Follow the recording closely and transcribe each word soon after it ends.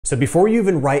So before you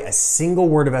even write a single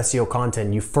word of SEO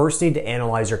content, you first need to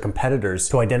analyze your competitors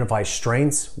to identify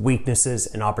strengths, weaknesses,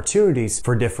 and opportunities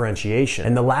for differentiation.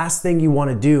 And the last thing you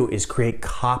want to do is create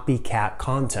copycat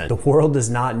content. The world does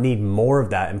not need more of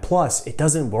that, and plus, it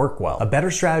doesn't work well. A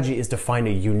better strategy is to find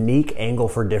a unique angle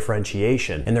for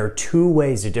differentiation, and there are two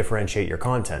ways to differentiate your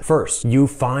content. First, you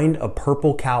find a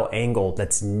purple cow angle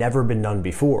that's never been done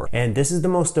before, and this is the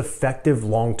most effective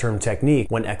long-term technique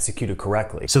when executed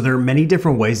correctly. So there are many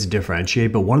different ways to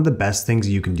differentiate, but one of the best things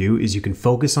you can do is you can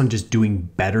focus on just doing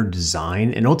better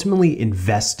design and ultimately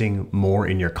investing more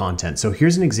in your content. So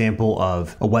here's an example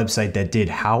of a website that did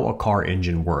how a car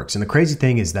engine works. And the crazy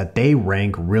thing is that they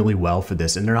rank really well for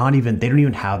this, and they don't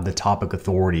even have the topic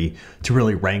authority to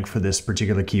really rank for this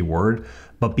particular keyword.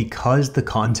 But because the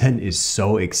content is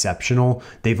so exceptional,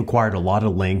 they've acquired a lot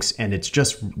of links, and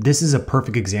this is a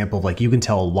perfect example of, like, you can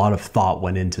tell a lot of thought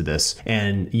went into this,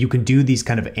 and you can do these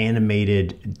kind of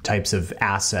animated types of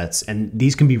assets, and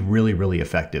these can be really, really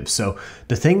effective. So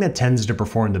the thing that tends to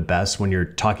perform the best when you're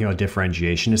talking about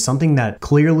differentiation is something that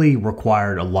clearly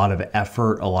required a lot of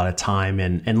effort, a lot of time,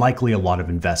 and likely a lot of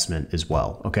investment as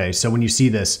well. Okay, so when you see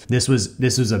this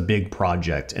was a big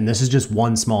project, and this is just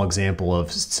one small example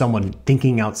of someone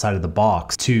thinking outside of the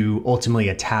box to ultimately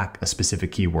attack a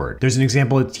specific keyword. There's an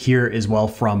example here as well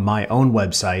from my own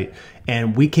website,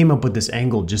 and we came up with this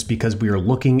angle just because we were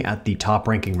looking at the top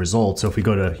ranking results. So if we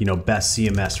go to, best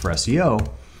CMS for SEO,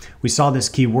 we saw this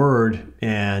keyword,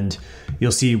 and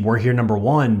you'll see we're here number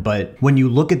 1. But when you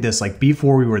look at this, like,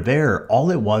 before we were there,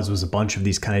 all it was a bunch of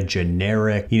these kind of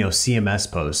generic, CMS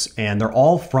posts, and they're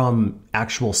all from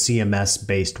actual CMS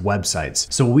based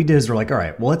websites. So what we did is we're like, all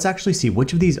right, well, let's actually see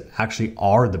which of these actually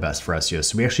are the best for SEO.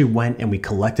 So we actually went and we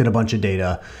collected a bunch of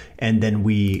data, and then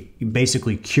we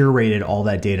basically curated all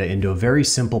that data into a very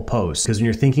simple post. Because when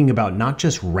you're thinking about not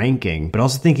just ranking, but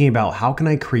also thinking about how can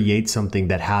I create something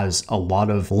that has a lot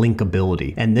of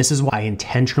linkability. And this is why I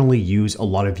intentionally use a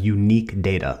lot of unique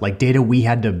data, like data we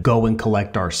had to go and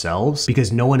collect ourselves,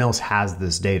 because no one else has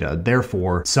this data.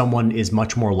 Therefore, someone is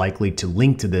much more likely to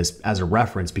link to this as a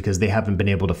reference because they haven't been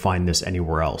able to find this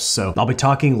anywhere else. So I'll be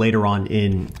talking later on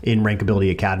in Rankability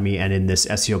Academy and in this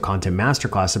SEO content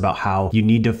masterclass about how you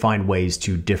need to find ways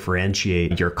to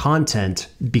differentiate your content,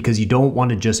 because you don't want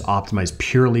to just optimize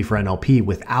purely for NLP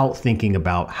without thinking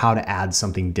about how to add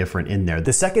something different in there.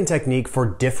 The second technique for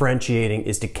differentiating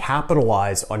is to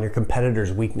capitalize on your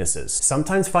competitors' weaknesses.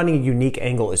 Sometimes finding a unique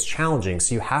angle is challenging,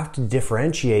 so you have to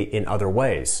differentiate in other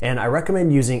ways. And I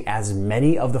recommend using as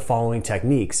many of the following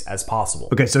techniques as possible.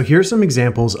 Okay, so here's some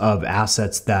examples of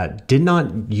assets that did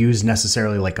not use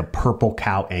necessarily like a purple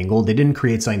cow angle. They didn't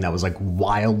create something that was like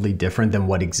wildly different than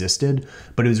what existed,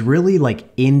 but it was really like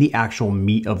in the actual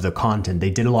meat of the content. They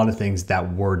did a lot of things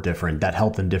that were different, that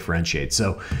helped them differentiate.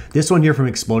 So this one here from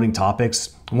Exploding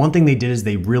Topics, one thing they did is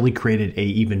they really created a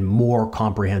even more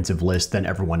comprehensive list than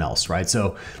everyone else, right?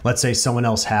 So let's say someone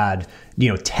else had,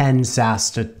 10 SaaS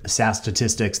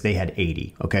statistics, they had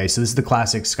 80. Okay, so this is the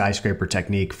classic skyscraper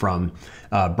technique from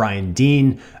Brian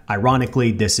Dean.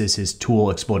 Ironically, this is his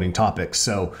tool, Exploding Topics.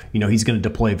 So, he's going to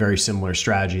deploy a very similar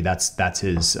strategy. That's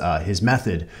his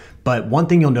method. But one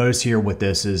thing you'll notice here with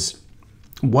this is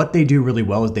what they do really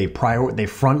well is they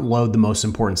front load the most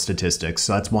important statistics.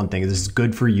 So that's one thing. This is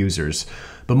good for users.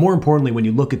 But more importantly, when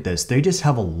you look at this, they just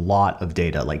have a lot of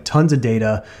data, like tons of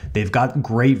data. They've got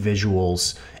great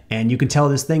visuals, and you can tell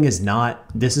this is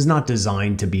not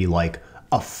designed to be like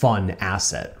a fun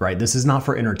asset, right? This is not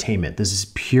for entertainment. This is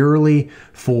purely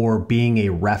for being a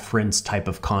reference type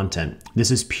of content.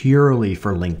 This is purely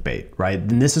for link bait, right?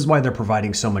 And this is why they're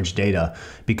providing so much data,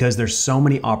 because there's so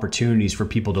many opportunities for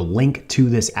people to link to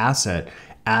this asset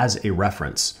as a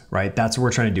reference, right? That's what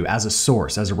we're trying to do, as a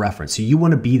source, as a reference. So you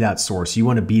want to be that source, you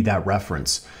want to be that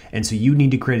reference. And so you need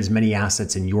to create as many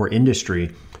assets in your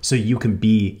industry so you can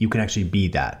actually be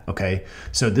that, okay?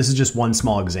 So this is just one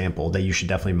small example that you should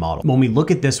definitely model. When we look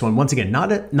at this one, once again,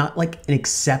 not like an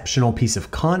exceptional piece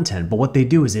of content, but what they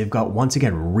do is they've got, once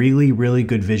again, really, really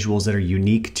good visuals that are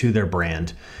unique to their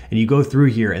brand. And you go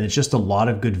through here and it's just a lot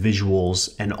of good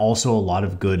visuals and also a lot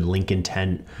of good link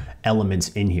intent elements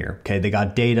in here. Okay, they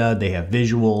got data, they have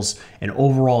visuals, and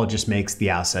overall it just makes the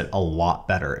asset a lot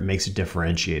better. It makes it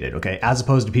differentiated, okay, as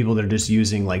opposed to people that are just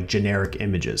using like generic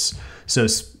images. So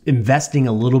investing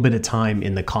a little bit of time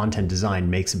in the content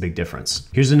design makes a big difference.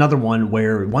 Here's another one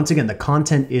where, once again, the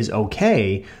content is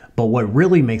okay, but what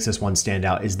really makes this one stand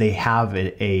out is they have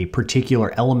a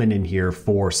particular element in here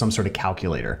for some sort of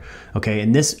calculator. Okay,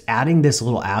 and adding this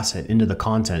little asset into the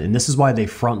content, and this is why they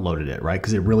front loaded it, right?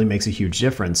 Because it really makes a huge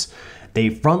difference. They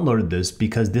front loaded this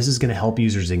because this is going to help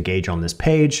users engage on this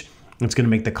page. It's going to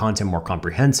make the content more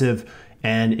comprehensive,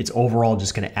 and it's overall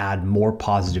just going to add more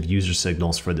positive user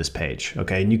signals for this page.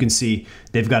 Okay, and you can see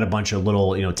they've got a bunch of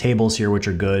little tables here, which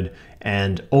are good,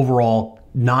 and overall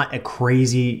not a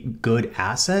crazy good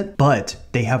asset, but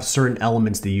they have certain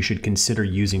elements that you should consider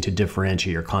using to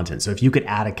differentiate your content. So if you could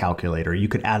add a calculator, you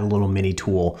could add a little mini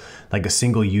tool, like a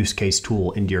single use case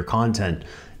tool into your content,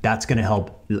 that's going to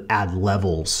help add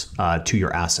levels to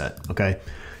your asset. Okay,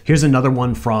 here's another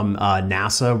one from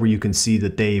NASA, where you can see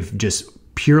that they've just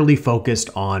purely focused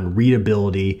on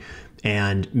readability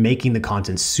and making the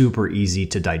content super easy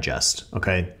to digest.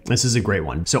 Okay, this is a great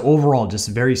one. So overall, just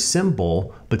very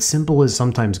simple, but simple is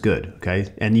sometimes good.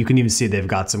 Okay, and you can even see they've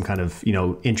got some kind of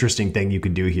interesting thing you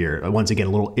could do here. Once again,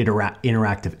 a little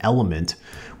interactive element,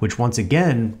 which once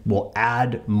again will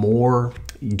add more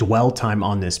dwell time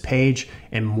on this page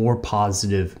and more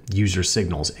positive user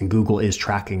signals. And Google is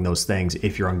tracking those things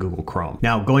if you're on Google Chrome.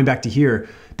 Now, going back to here,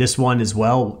 this one as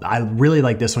well, I really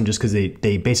like this one just because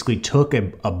they basically took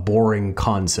a boring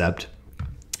concept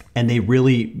and they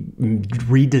really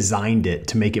redesigned it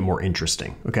to make it more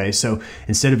interesting. Okay, so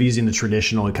instead of using the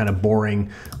traditional kind of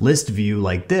boring list view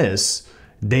like this,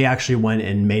 they actually went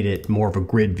and made it more of a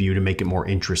grid view to make it more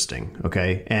interesting.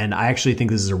 Okay, and I actually think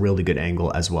this is a really good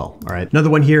angle as well. All right, another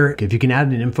one here, if you can add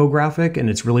an infographic and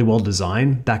it's really well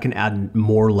designed, that can add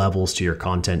more levels to your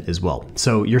content as well.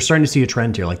 So you're starting to see a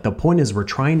trend here. Like, the point is, we're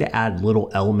trying to add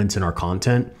little elements in our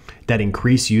content that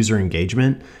increase user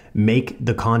engagement, make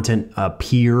the content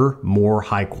appear more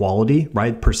high quality,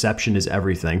 right? Perception is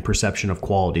everything, perception of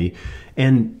quality,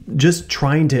 and just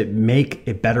trying to make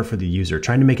it better for the user,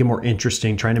 trying to make it more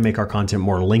interesting, trying to make our content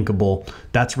more linkable.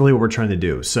 That's really what we're trying to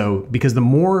do. So because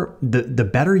the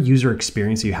better user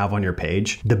experience you have on your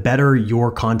page, the better your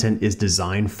content is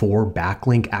designed for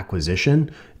backlink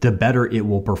acquisition, the better it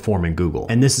will perform in Google.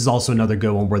 And this is also another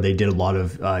good one where they did a lot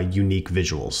of unique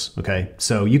visuals. Okay,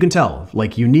 so you can tell,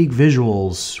 like, unique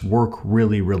visuals work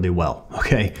really, really well.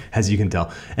 Okay, as you can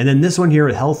tell. And then this one here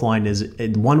at Healthline is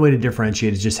one way to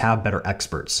differentiate is just have better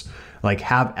experts. Like,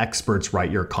 have experts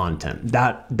write your content.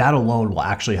 That alone will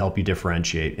actually help you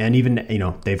differentiate. And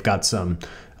even they've got some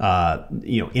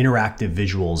interactive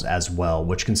visuals as well,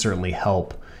 which can certainly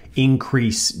help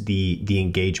increase the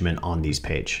engagement on these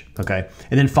page. Okay,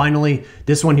 and then finally,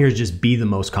 this one here is just be the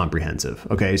most comprehensive.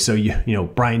 Okay, so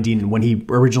Brian Dean, when he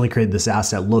originally created this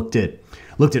asset, looked at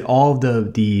all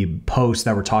of the posts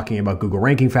that were talking about Google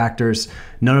ranking factors.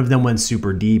 None of them went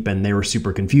super deep and they were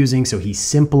super confusing. So he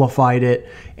simplified it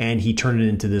and he turned it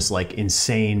into this like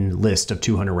insane list of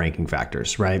 200 ranking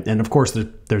factors, right? And of course,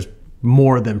 there's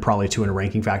more than probably 200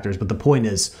 ranking factors. But the point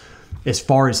is, as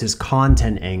far as his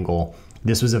content angle,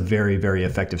 this was a very, very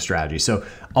effective strategy. So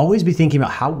always be thinking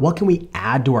about what can we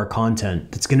add to our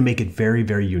content that's going to make it very,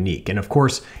 very unique. And of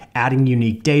course, adding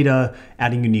unique data,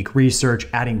 adding unique research,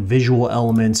 adding visual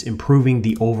elements, improving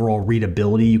the overall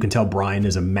readability. You can tell Brian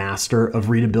is a master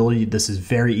of readability. This is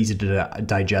very easy to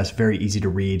digest, very easy to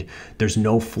read. There's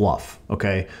no fluff,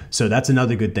 okay? So that's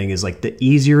another good thing, is like, the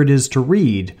easier it is to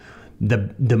read,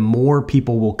 the more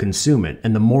people will consume it.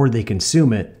 And the more they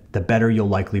consume it, the better you'll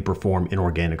likely perform in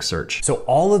organic search. So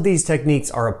all of these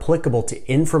techniques are applicable to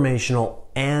informational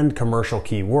and commercial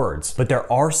keywords, but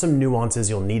there are some nuances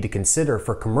you'll need to consider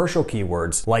for commercial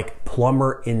keywords, like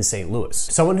plumber in St. Louis.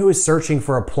 Someone who is searching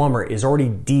for a plumber is already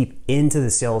deep into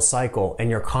the sales cycle, and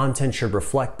your content should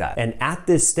reflect that. And at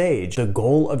this stage, the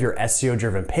goal of your SEO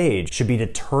driven page should be to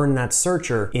turn that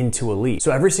searcher into a lead.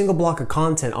 So every single block of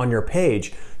content on your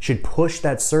page should push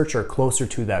that searcher closer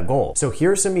to that goal. So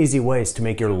here are some easy ways to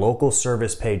make your local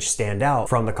service page stand out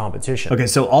from the competition. Okay,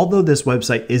 so although this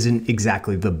website isn't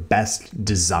exactly the best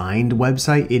designed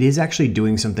website, it is actually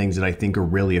doing some things that I think are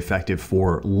really effective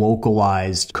for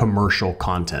localized commercial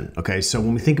content. Okay, so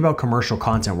when we think about commercial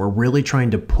content, we're really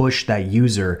trying to push that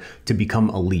user to become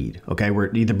a lead. Okay,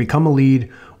 we're either become a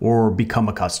lead or become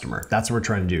a customer. That's what we're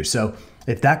trying to do. So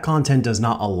if that content does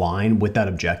not align with that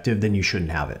objective, then you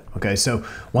shouldn't have it. Okay, so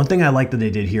one thing I like that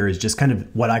they did here is just kind of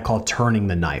what I call turning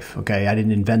the knife. Okay, I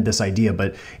didn't invent this idea,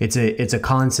 but it's a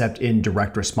concept in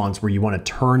direct response where you want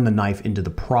to turn the knife into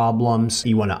the problems.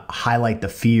 You want to highlight the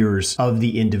fears of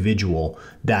the individual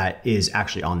that is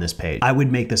actually on this page. I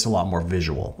would make this a lot more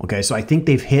visual. Okay, so I think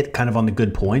they've hit kind of on the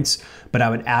good points, but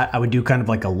I would do kind of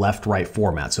like a left-right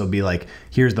format. So it'd be like,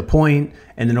 here's the point,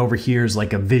 and then over here's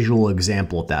like a visual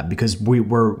example of that, because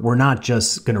we're not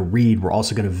just going to read, we're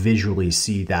also going to visually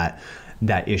see that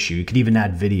that issue. You could even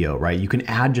add video, right? You can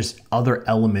add just other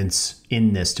elements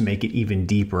in this to make it even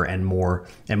deeper and more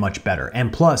and much better.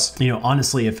 And plus, you know,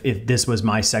 honestly, if this was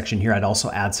my section here, I'd also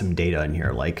add some data in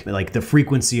here, like the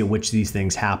frequency at which these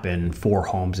things happen for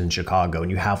homes in Chicago,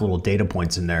 and you have little data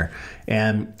points in there.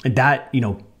 And that, you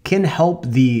know, can help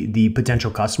the potential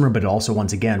customer, but also,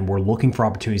 once again, we're looking for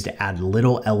opportunities to add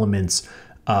little elements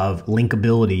of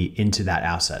linkability into that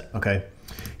asset, okay?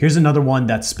 Here's another one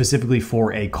that's specifically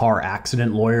for a car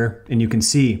accident lawyer. And you can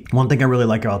see one thing I really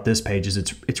like about this page is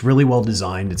it's really well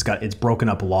designed. It's broken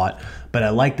up a lot, but I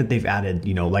like that they've added,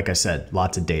 you know, like I said,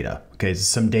 lots of data. Okay, so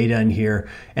some data in here.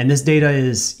 And this data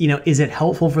is, you know, is it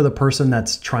helpful for the person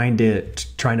that's trying to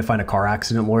find a car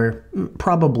accident lawyer?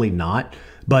 Probably not,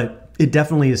 but it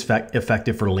definitely is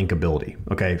effective for linkability,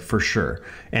 okay, for sure.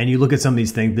 And you look at some of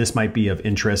these things, this might be of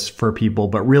interest for people,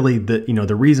 but really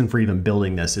the reason for even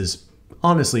building this is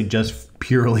honestly just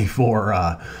purely for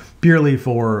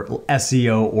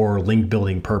SEO or link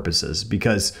building purposes.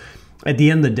 Because at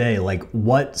the end of the day, like,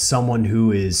 what someone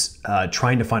who is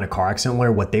trying to find a car accident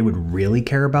lawyer, what they would really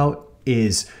care about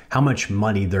is how much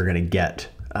money they're going to get.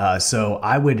 So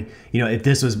I would, you know, if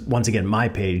this was once again my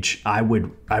page, I would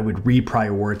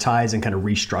reprioritize and kind of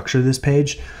restructure this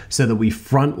page so that we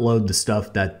front load the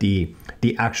stuff that the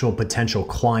actual potential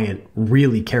client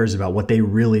really cares about, what they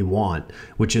really want,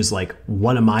 which is like,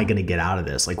 what am I going to get out of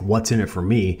this? Like, what's in it for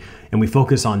me? And we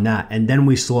focus on that. And then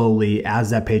we slowly,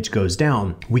 as that page goes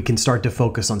down, we can start to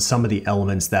focus on some of the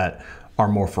elements that are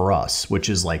more for us, which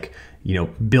is like, you know,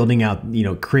 building out, you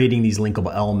know, creating these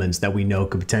linkable elements that we know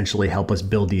could potentially help us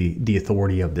build the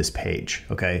authority of this page.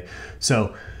 Okay.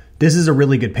 So this is a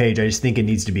really good page. I just think it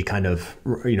needs to be kind of,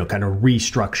 you know, kind of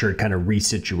restructured, kind of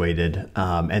resituated.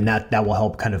 And that will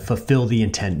help kind of fulfill the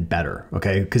intent better.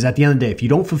 Okay. Because at the end of the day, if you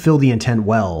don't fulfill the intent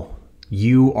well,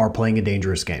 you are playing a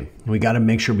dangerous game. We got to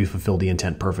make sure we fulfill the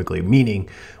intent perfectly. Meaning,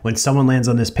 when someone lands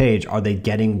on this page, are they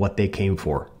getting what they came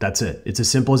for? That's it. It's as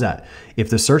simple as that. If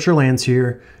the searcher lands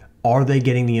here, are they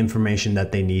getting the information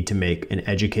that they need to make an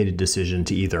educated decision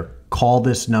to either call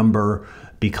this number,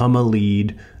 become a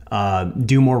lead,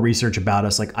 do more research about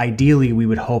us? Like, ideally, we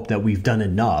would hope that we've done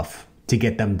enough to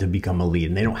get them to become a lead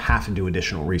and they don't have to do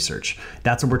additional research.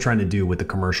 That's what we're trying to do with the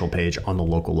commercial page on the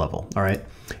local level. All right.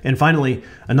 And finally,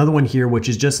 another one here, which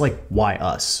is just like, why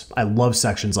us? I love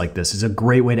sections like this. It's a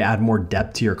great way to add more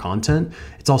depth to your content.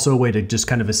 It's also a way to just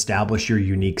kind of establish your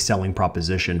unique selling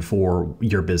proposition for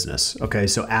your business. Okay.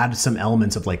 So add some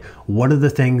elements of like, what are the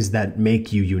things that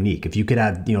make you unique? If you could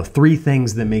add, you know, 3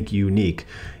 things that make you unique,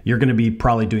 you're going to be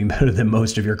probably doing better than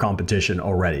most of your competition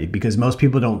already, because most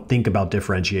people don't think about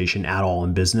differentiation at all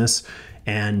in business.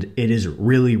 And it is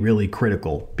really, really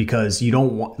critical, because you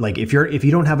don't want, like, if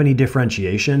you don't have any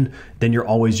differentiation, then you're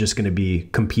always just going to be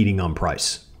competing on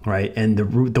price, right? And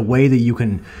the way that you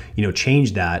can, you know,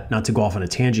 change that, not to go off on a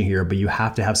tangent here, but you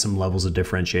have to have some levels of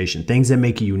differentiation, things that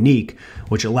make you unique,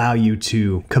 which allow you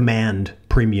to command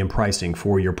premium pricing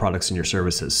for your products and your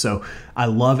services. So I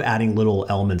love adding little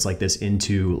elements like this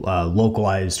into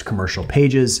localized commercial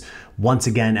pages. Once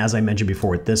again, as I mentioned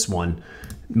before with this one,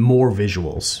 more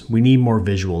visuals. We need more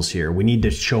visuals here. We need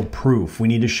to show proof. We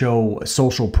need to show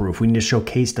social proof. We need to show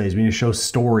case studies. We need to show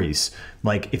stories.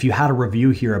 Like, if you had a review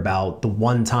here about the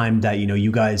one time that, you know,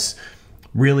 you guys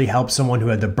really helped someone who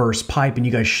had the burst pipe and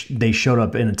you guys they showed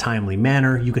up in a timely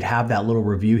manner, you could have that little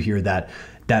review here that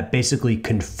basically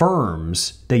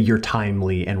confirms that you're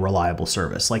timely and reliable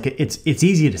service. Like, it's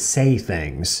easy to say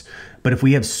things, but if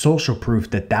we have social proof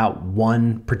that that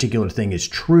one particular thing is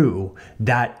true,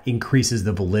 that increases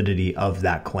the validity of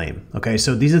that claim. Okay,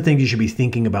 so these are things you should be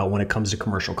thinking about when it comes to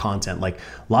commercial content. Like,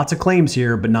 lots of claims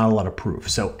here, but not a lot of proof.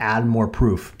 So add more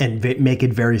proof and make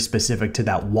it very specific to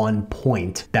that one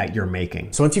point that you're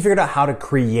making. So once you figured out how to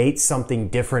create something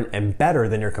different and better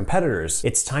than your competitors,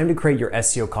 it's time to create your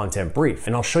SEO content brief.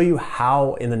 And I'll show you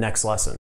how in the next lesson.